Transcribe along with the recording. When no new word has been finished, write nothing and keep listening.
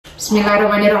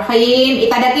Bismillahirrahmanirrahim.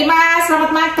 Itadakimasu,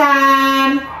 selamat makan.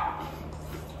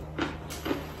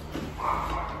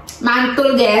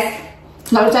 Mantul guys,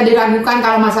 nggak usah diragukan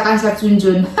kalau masakan Chef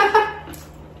Junjun.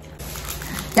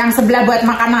 Yang sebelah buat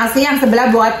makan nasi, yang sebelah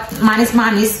buat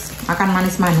manis-manis, makan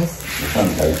manis-manis.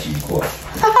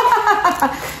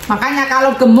 Makanya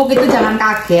kalau gemuk itu jangan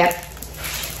kaget.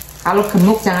 Kalau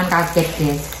gemuk jangan kaget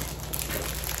guys.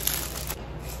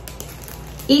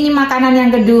 Ini makanan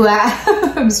yang kedua.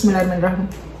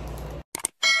 Bismillahirrahmanirrahim.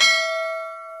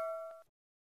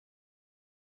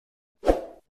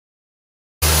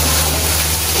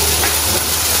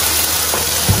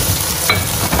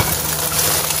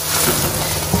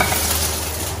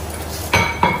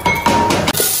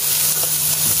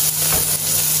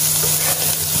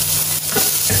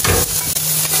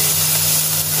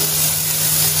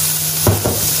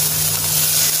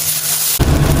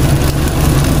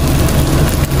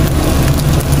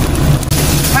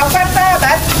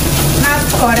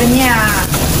 Gorengnya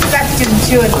Chef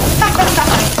Junjun.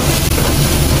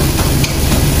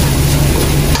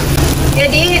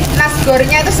 Jadi nasi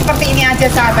gorengnya itu seperti ini aja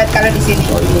sahabat kalau di sini.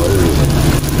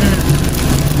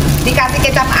 Dikasih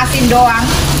kecap asin doang.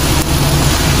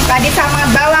 Tadi sama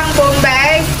bawang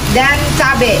bombay dan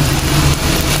cabai.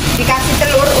 Dikasih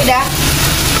telur udah.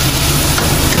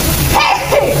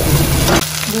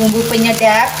 Bumbu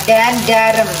penyedap dan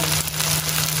garam.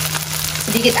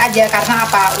 Sedikit aja karena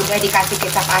apa? Udah dikasih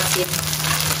kecap asin.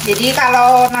 Jadi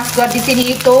kalau nasi goreng di sini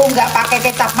itu nggak pakai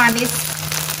kecap manis,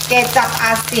 kecap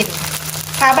asin.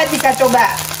 Sahabat bisa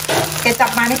coba kecap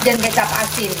manis dan kecap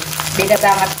asin, beda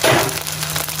banget.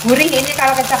 Gurih ini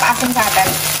kalau kecap asin sahabat.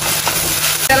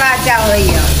 Setelah jauh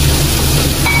ya.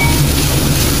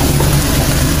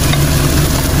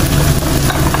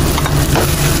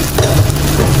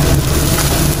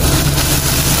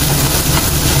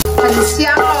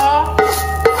 Siang loh.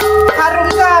 Harum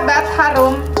sahabat,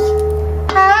 harum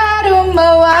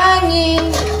mewangi.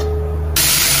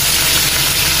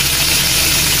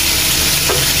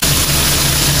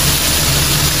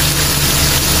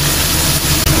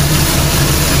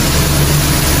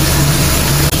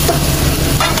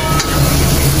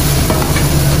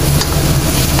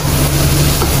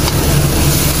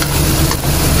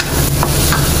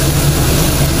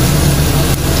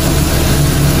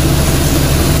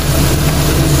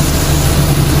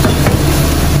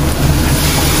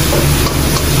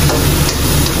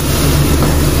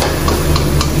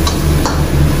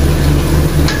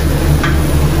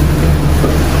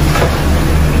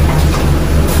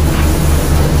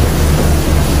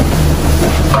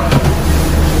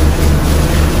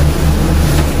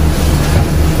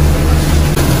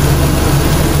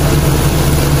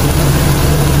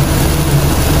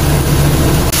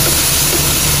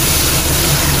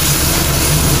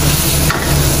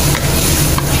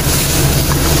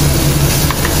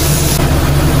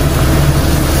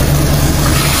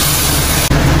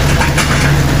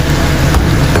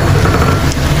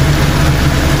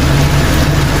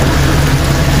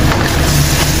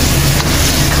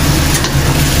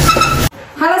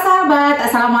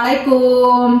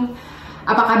 Assalamualaikum.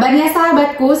 Apa kabarnya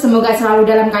sahabatku? Semoga selalu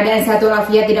dalam keadaan sehat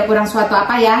walafiat, tidak kurang suatu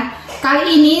apa ya.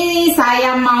 Kali ini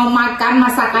saya mau makan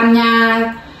masakannya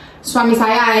suami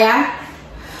saya ya.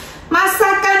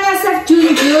 Masakannya Chef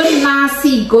Junjun,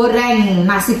 nasi goreng.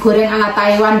 Nasi goreng ala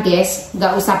Taiwan guys.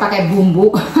 Nggak usah pakai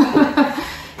bumbu.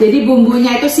 Jadi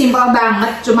bumbunya itu simpel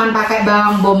banget, cuman pakai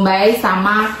bawang bombay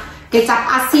sama kecap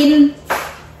asin.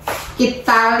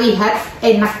 Kita lihat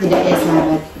enak tidak ya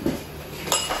sahabat.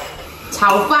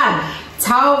 炒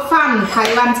饭，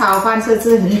台湾炒饭是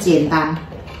很简单，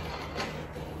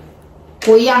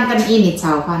不一样跟印尼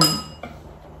炒饭。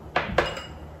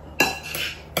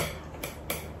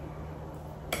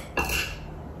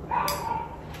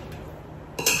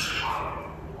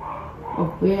Oh,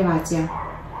 gue aja.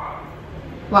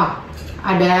 Wah,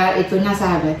 ada itunya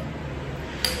sahabat.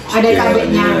 Ada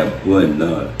cabenya.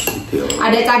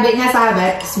 Ada cabenya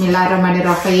sahabat.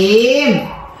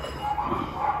 Bismillahirrahmanirrahim.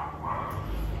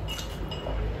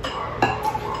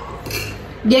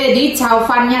 Jadi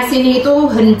caofannya sini itu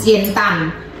hencintan,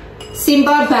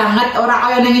 simple banget.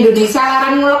 Orang yang Indonesia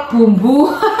larang ngulek bumbu.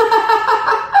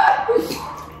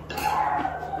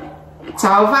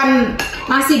 Caofan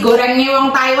nasi gorengnya wong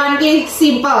Taiwan ki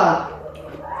simple,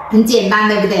 hencintan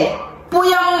deh gede.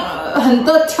 Puyeng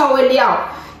hentut cawe liao,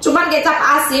 cuman kecap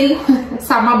asin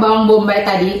sama bawang bombay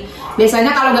tadi.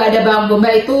 Biasanya kalau nggak ada bawang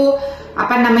bombay itu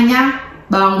apa namanya,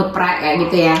 bawang geprek kayak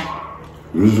gitu ya.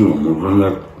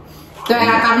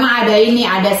 Kayak karena ada ini,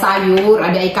 ada sayur,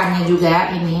 ada ikannya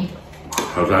juga ini.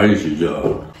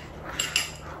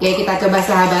 Oke, kita coba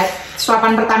sahabat.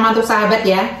 Suapan pertama untuk sahabat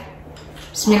ya.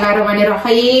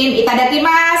 Bismillahirrahmanirrahim.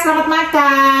 Itadakimasu, selamat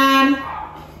makan.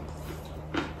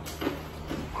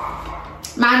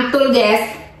 Mantul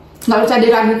guys, nggak usah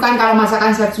diragukan kalau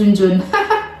masakan Chef Junjun.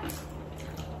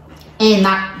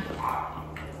 Enak.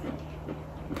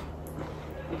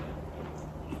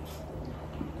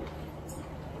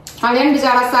 Kalian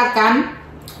bisa rasakan,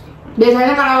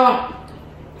 biasanya kalau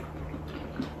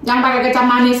yang pakai kecap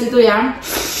manis itu ya,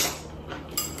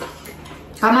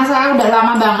 karena saya udah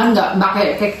lama banget nggak pakai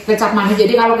kecap manis,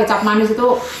 jadi kalau kecap manis itu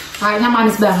kayaknya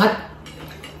manis banget.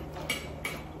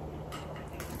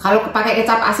 Kalau pakai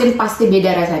kecap asin pasti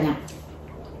beda rasanya.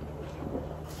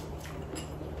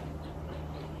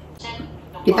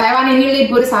 Di Taiwan ini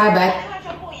libur sahabat.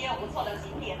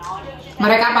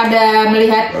 Mereka pada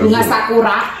melihat bunga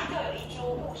sakura.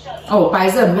 Oh,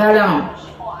 Paizen,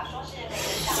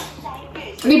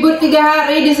 libur 3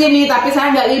 hari di sini, tapi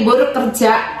saya nggak libur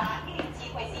kerja.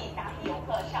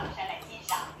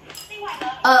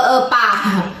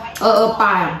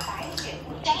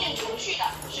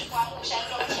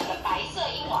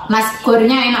 Nasi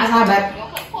gorengnya enak sahabat.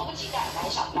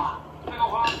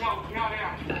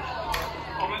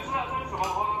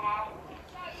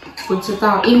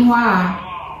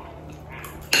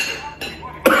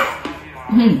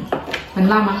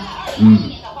 Lama.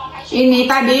 Ini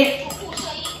tadi,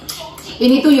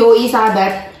 ini tuh yoi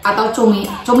sahabat, atau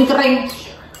cumi kering.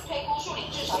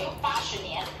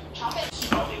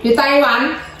 Di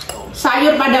Taiwan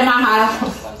sayur pada mahal.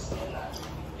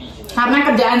 Karena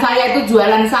kerjaan saya itu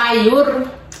jualan sayur.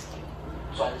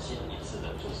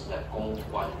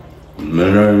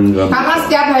 Karena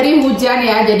setiap hari hujan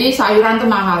ya, jadi sayuran tuh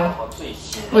mahal.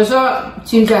 Besok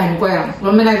cinta gue,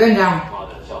 belum menaikkan.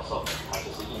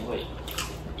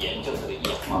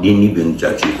 Ini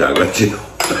bencana cerita kecil.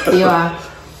 Iya.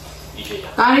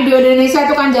 Karena di Indonesia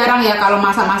itu kan jarang ya kalau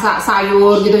masak-masak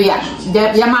sayur gitu ya.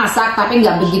 Dia masak tapi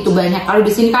nggak begitu banyak. Kalau di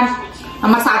sini kan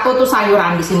nomor 1 tuh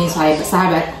sayuran di sini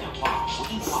sahabat.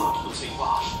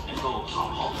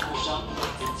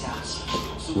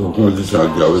我是想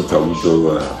搞个差不多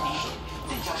吧。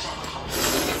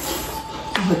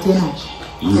好甜哦。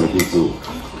不错。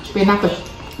比那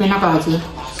个好吃，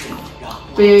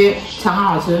比肠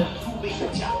好吃。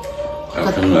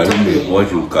从来我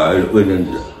就改为了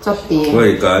做碟。我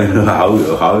也改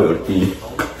好有地。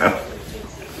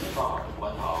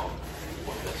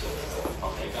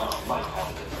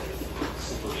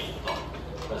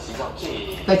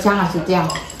个姜啊是这样。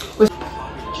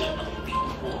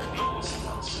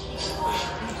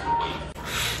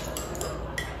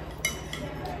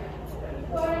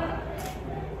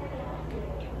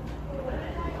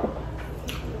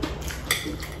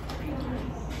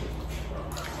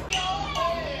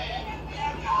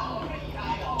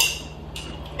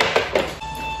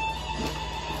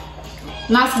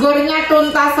Nasi gorengnya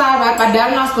tuntas sahabat,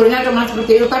 padahal nasi gorengnya cuma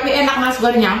seperti itu, tapi enak nasi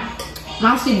gorengnya.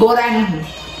 Nasi goreng.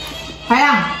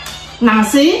 Sayang,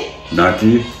 nasi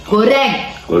goreng.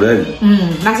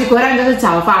 Nasi goreng itu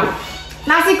Java.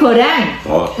 Nasi goreng.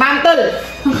 Oh. Mantul.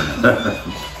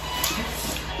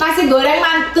 Nasi goreng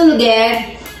mantul,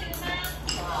 guys.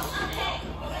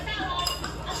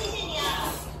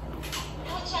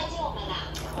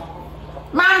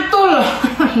 Mantul.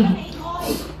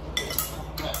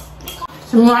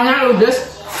 Semuanya ludes.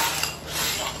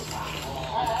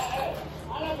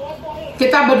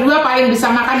 Kita berdua paling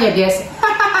bisa makan ya guys.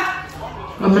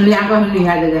 Melihat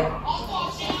aja.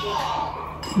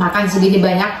 Makan segini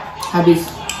banyak habis.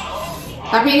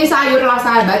 Tapi ini sayur lah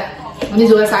sahabat. Ini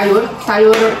juga sayur.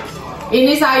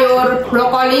 Ini sayur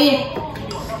brokoli,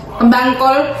 kembang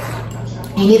kol.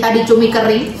 Ini tadi cumi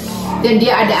kering. Dan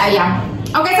dia ada ayam.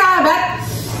 Oke sahabat,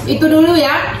 itu dulu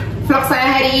ya vlog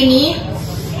saya hari ini.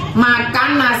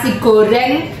 Makan nasi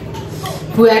goreng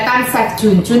buatan Chef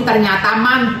Junjun, ternyata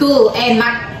mantul,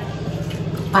 enak.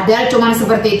 Padahal cuma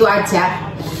seperti itu aja.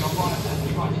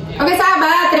 Oke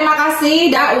sahabat, terima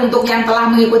kasih untuk yang telah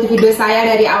mengikuti video saya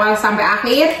dari awal sampai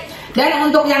akhir.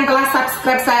 Dan untuk yang telah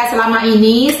subscribe saya selama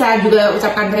ini, saya juga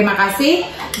ucapkan terima kasih.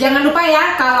 Jangan lupa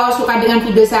ya, kalau suka dengan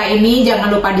video saya ini, jangan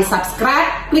lupa di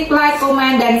subscribe, klik like,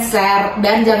 komen, dan share.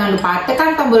 Dan jangan lupa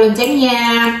tekan tombol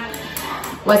loncengnya.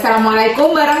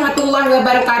 Wassalamualaikum warahmatullahi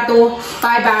wabarakatuh.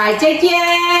 Bye bye,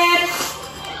 cekien.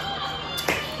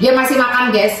 Dia masih makan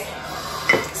guys.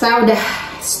 Saya udah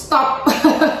stop.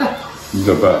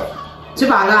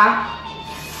 Coba lah.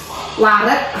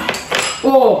 Waret.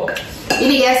 Oh,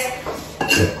 ini guys,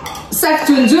 Chef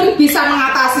Junjun bisa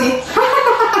mengatasi.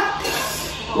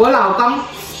 Walau kang,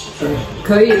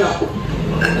 kaya loh.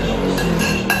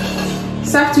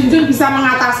 Chef Junjun bisa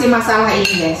mengatasi masalah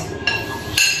ini guys.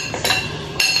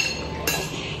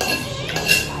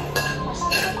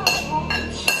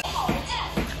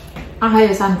 还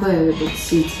有3个的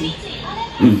西鸡。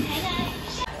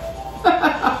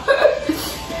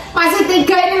Masih 3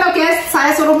 ini loh guys, saya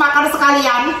suruh makan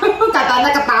sekalian. Katanya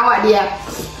ketawa dia.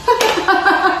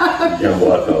 Yang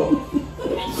buat kau.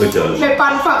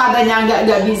 Depan Pak katanya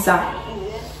nggak bisa.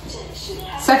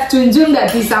 Chef Junjun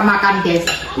nggak bisa makan guys.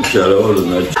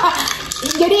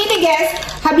 Jadi ini guys,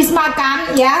 habis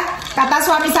makan ya, kata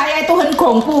suami saya itu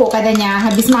henkongpu katanya.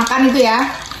 Habis makan itu ya,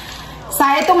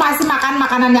 saya itu masih makan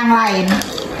makanan yang lain.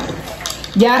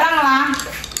 Jarang lah.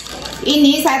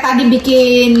 Ini saya tadi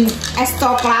bikin es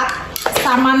coklat,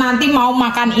 sama nanti mau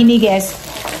makan ini guys.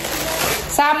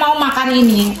 Saya mau makan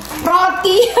ini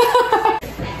roti.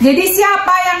 Jadi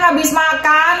siapa yang habis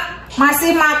makan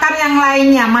masih makan yang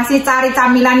lainnya, masih cari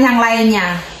camilan yang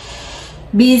lainnya,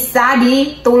 bisa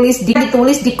ditulis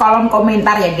di kolom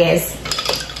komentar ya guys.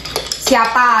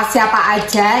 Siapa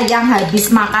aja yang habis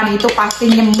makan itu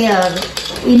pasti nyemil.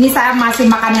 Ini saya masih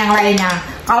makan yang lainnya.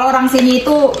 Kalau orang sini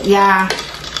itu ya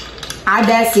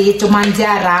ada sih, cuman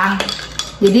jarang.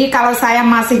 Jadi kalau saya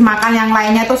masih makan yang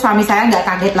lainnya tuh suami saya nggak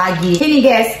kaget lagi. Ini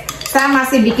guys, saya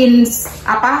masih bikin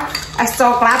es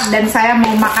coklat dan saya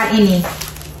mau makan ini.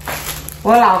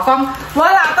 我老公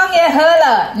也喝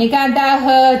了，你看他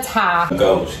喝茶。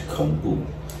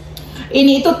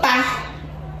Ini itu teh,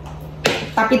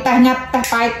 tapi tehnya teh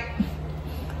pahit.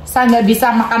 Saya nggak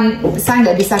bisa makan, saya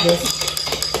nggak bisa guys.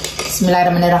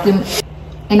 Bismillahirrahmanirrahim.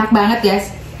 Enak banget guys.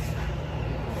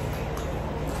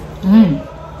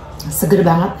 Seger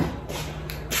banget.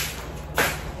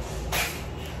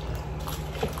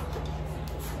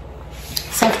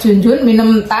 Chef Junjun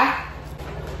minum teh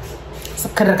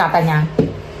seger katanya,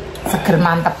 seger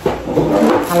mantep.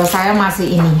 Kalau saya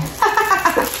masih ini.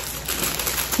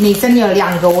 Nih真有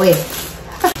2个味。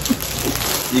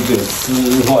一个湿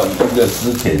换，一个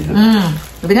湿甜的。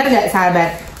Benar nggak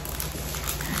sahabat?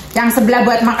 Yang sebelah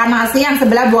buat makan nasi, yang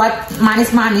sebelah buat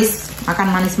manis-manis, makan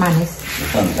manis-manis.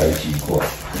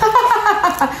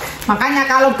 Makanya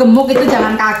kalau gemuk itu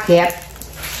jangan kaget.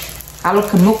 Kalau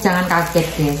gemuk jangan kaget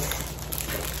guys.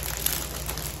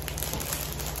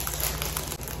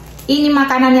 Ini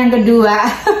makanan yang kedua.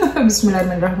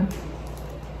 Bismillahirrahmanirrahim.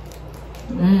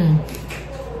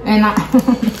 Enak.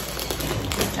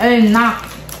 Enak.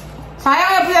 Sayang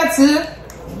ya punya sih.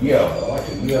 Iya,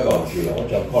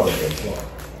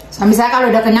 suami saya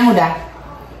kalau udah kenyang udah.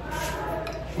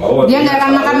 Dia nggak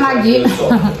akan makan lagi.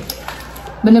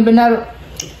 Bener-bener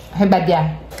hebat ya.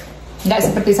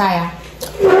 Nggak seperti saya.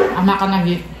 Makan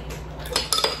lagi.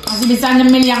 Masih bisa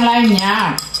nyemil yang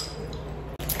lainnya.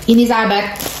 Ini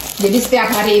sahabat. Jadi setiap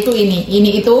hari itu ini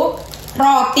itu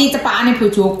roti cepaan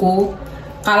bojoku.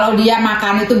 Kalau dia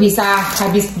makan itu bisa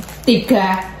habis 3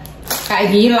 kayak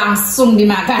gini langsung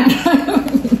dimakan.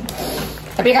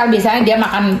 Tapi kalau biasanya dia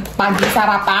makan pagi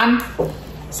sarapan,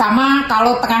 sama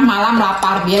kalau tengah malam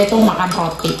lapar dia itu makan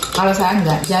roti. Kalau saya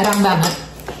enggak, jarang banget.